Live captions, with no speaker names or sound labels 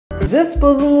This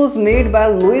puzzle was made by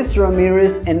Luis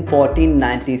Ramirez in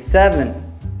 1497.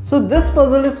 So this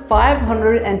puzzle is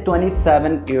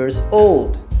 527 years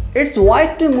old. It's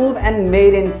wide to move and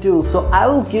made in two, so I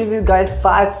will give you guys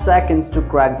 5 seconds to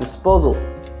crack this puzzle.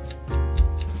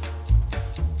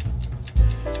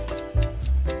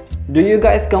 Do you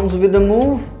guys comes with the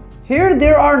move? Here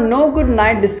there are no good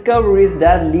knight discoveries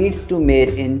that leads to mate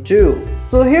in 2.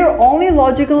 So here only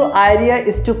logical idea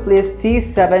is to play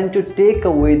c7 to take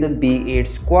away the b8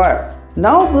 square.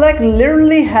 Now black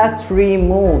literally has 3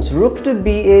 moves: rook to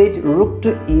b8, rook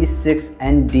to e6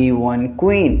 and d1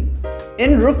 queen.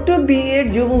 In rook to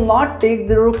b8 you will not take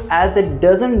the rook as it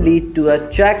doesn't lead to a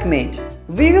checkmate.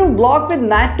 We will block with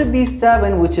knight to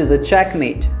b7, which is a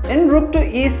checkmate. In rook to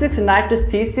e6, knight to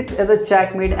c6 is a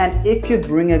checkmate, and if you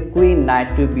bring a queen,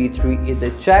 knight to b3 is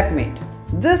a checkmate.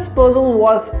 This puzzle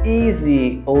was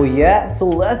easy, oh yeah, so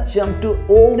let's jump to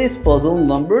oldest puzzle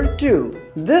number 2.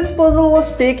 This puzzle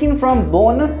was taken from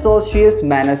Bonus Socius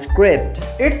manuscript.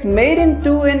 It's made in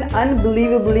 2 and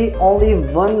unbelievably only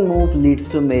one move leads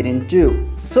to mate in 2.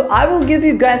 So I will give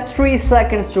you guys 3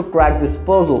 seconds to crack this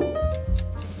puzzle.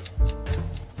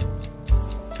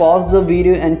 Pause the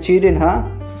video and cheat it, huh?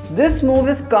 This move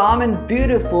is calm and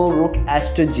beautiful. Rook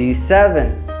h to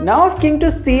g7. Now if king to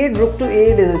c8, rook to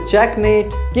e8 is a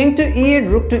checkmate. King to e8,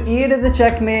 rook to e8 is a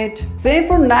checkmate. Same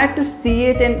for knight to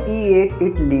c8 and e8,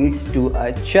 it leads to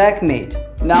a checkmate.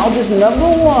 Now this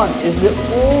number 1 is the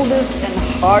oldest and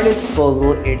hardest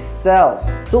puzzle itself.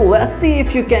 So let's see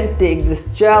if you can take this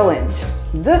challenge.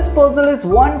 This puzzle is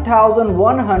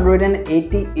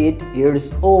 1188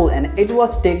 years old and it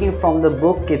was taken from the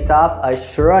book Kitab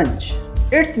Ashranj.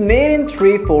 It's made in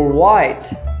 3/4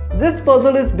 white. This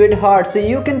puzzle is a bit hard, so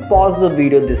you can pause the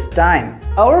video this time.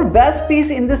 Our best piece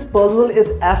in this puzzle is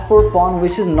f4 pawn,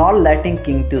 which is not letting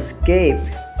king to escape.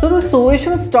 So the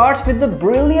solution starts with the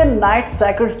brilliant knight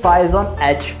sacrifice on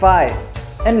h5.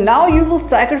 And now you will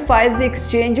sacrifice the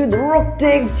exchange with rook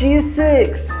takes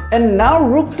g6. And now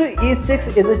rook to e6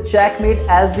 is a checkmate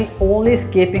as the only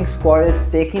escaping square is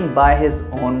taken by his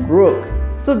own rook.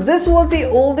 So this was the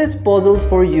oldest puzzles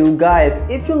for you guys.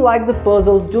 If you like the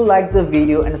puzzles, do like the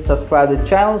video and subscribe the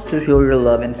channel to show your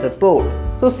love and support.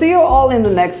 So see you all in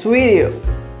the next video.